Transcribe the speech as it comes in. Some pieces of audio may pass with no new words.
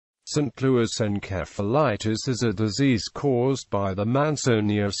St. Louis encephalitis is a disease caused by the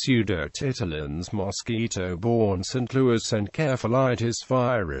Mansonia pseudotitillans mosquito-borne St. Louis encephalitis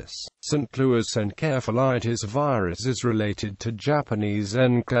virus. St. Louis encephalitis virus is related to Japanese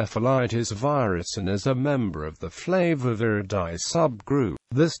encephalitis virus and is a member of the Flaviviridae subgroup.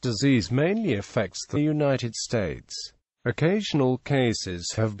 This disease mainly affects the United States. Occasional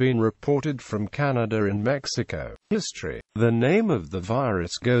cases have been reported from Canada and Mexico. History. The name of the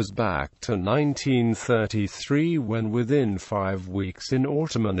virus goes back to 1933 when within 5 weeks in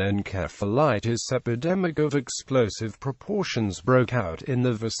autumn an encephalitis epidemic of explosive proportions broke out in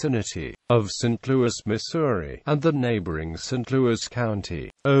the vicinity of St. Louis, Missouri, and the neighboring St. Louis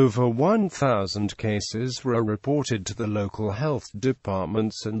County. Over 1,000 cases were reported to the local health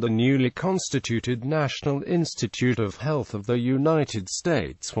departments and the newly constituted National Institute of Health of the United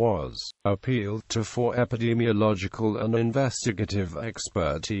States was appealed to for epidemiological and investigative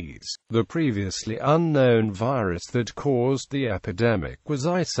expertise. The previously unknown virus that caused the epidemic was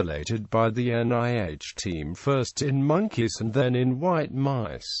isolated by the NIH team first in monkeys and then in white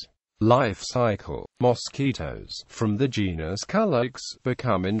mice. Life cycle. Mosquitoes from the genus Culex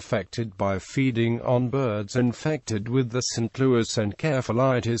become infected by feeding on birds infected with the St. Louis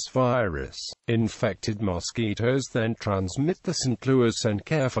encephalitis virus. Infected mosquitoes then transmit the St. Louis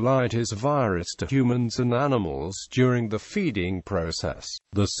encephalitis virus to humans and animals during the feeding process.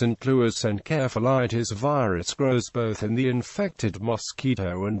 The St. Louis encephalitis virus grows both in the infected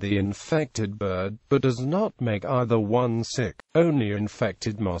mosquito and the infected bird, but does not make either one sick. Only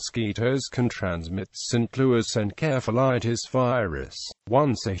infected mosquitoes can transmit St. Louis encephalitis virus.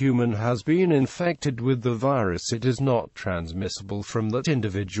 Once a human has been infected with the virus, it is not transmissible from that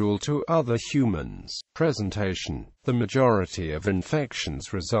individual to other humans. Presentation. The majority of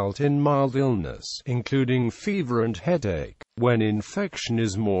infections result in mild illness, including fever and headache. When infection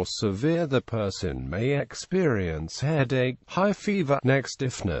is more severe, the person may experience headache, high fever, neck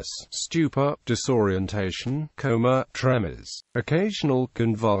stiffness, stupor, disorientation, coma, tremors, occasional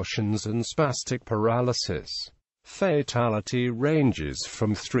convulsions and spastic paralysis. Fatality ranges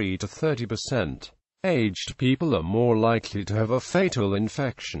from 3 to 30%. Aged people are more likely to have a fatal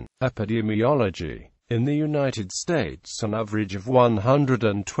infection. Epidemiology. In the United States, an average of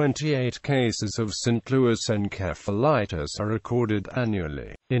 128 cases of St. Louis encephalitis are recorded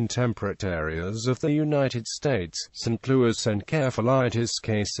annually. In temperate areas of the United States, St. Louis encephalitis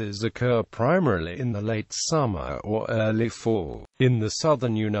cases occur primarily in the late summer or early fall. In the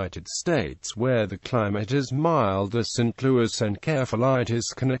southern United States, where the climate is milder, St. Louis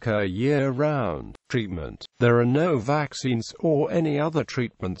encephalitis can occur year-round. Treatment. There are no vaccines or any other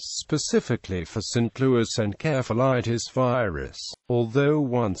treatments specifically for St. Louis encephalitis virus, although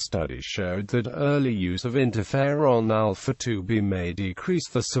one study showed that early use of interferon alpha-2b may decrease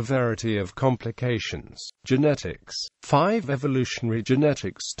the severity of complications. Genetics. 5 evolutionary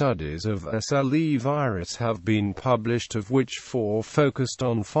genetic studies of SLE virus have been published, of which 4 focused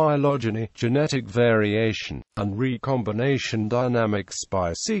on phylogeny, genetic variation, and recombination dynamics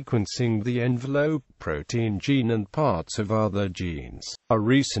by sequencing the envelope protein gene and parts of other genes. A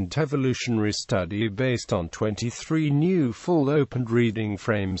recent evolutionary study based on 23 new full-opened reading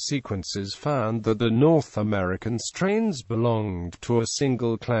frame sequences found that the North American strains belonged to a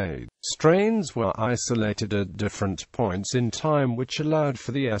single clade. Strains were isolated at different points in time, which allowed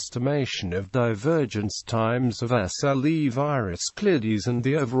for the estimation of divergence times of SLE virus clades and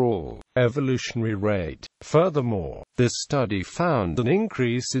the overall evolutionary rate. Furthermore, this study found an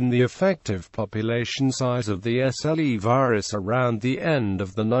increase in the effective population size of the SLE virus around the end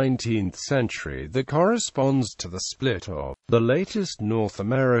of the 19th century that corresponds to the split of the latest North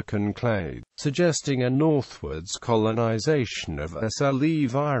American clade, suggesting a northwards colonization of SLE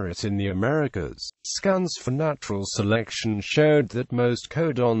virus in the Americas. Scans for natural selection showed that most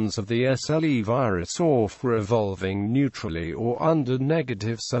codons of the SLE virus were evolving neutrally or under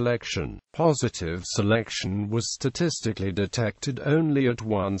negative selection. Positive selection was statistically detected only at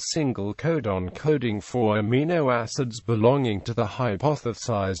one single codon coding for amino acids belonging to the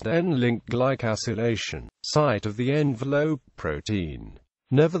hypothesized N-linked glycosylation site of the envelope protein.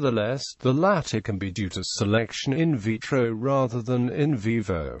 Nevertheless, the latter can be due to selection in vitro rather than in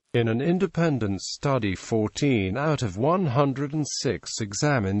vivo. In an independent study, 14 out of 106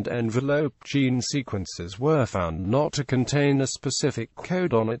 examined envelope gene sequences were found not to contain a specific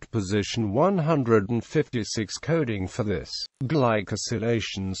codon at position 156 coding for this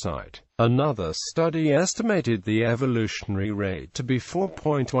glycosylation site. Another study estimated the evolutionary rate to be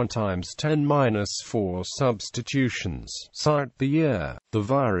 4.1 times 10⁻⁴ substitutions. Cite the year. The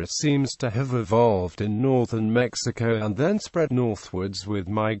virus seems to have evolved in northern Mexico and then spread northwards with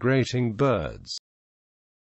migrating birds.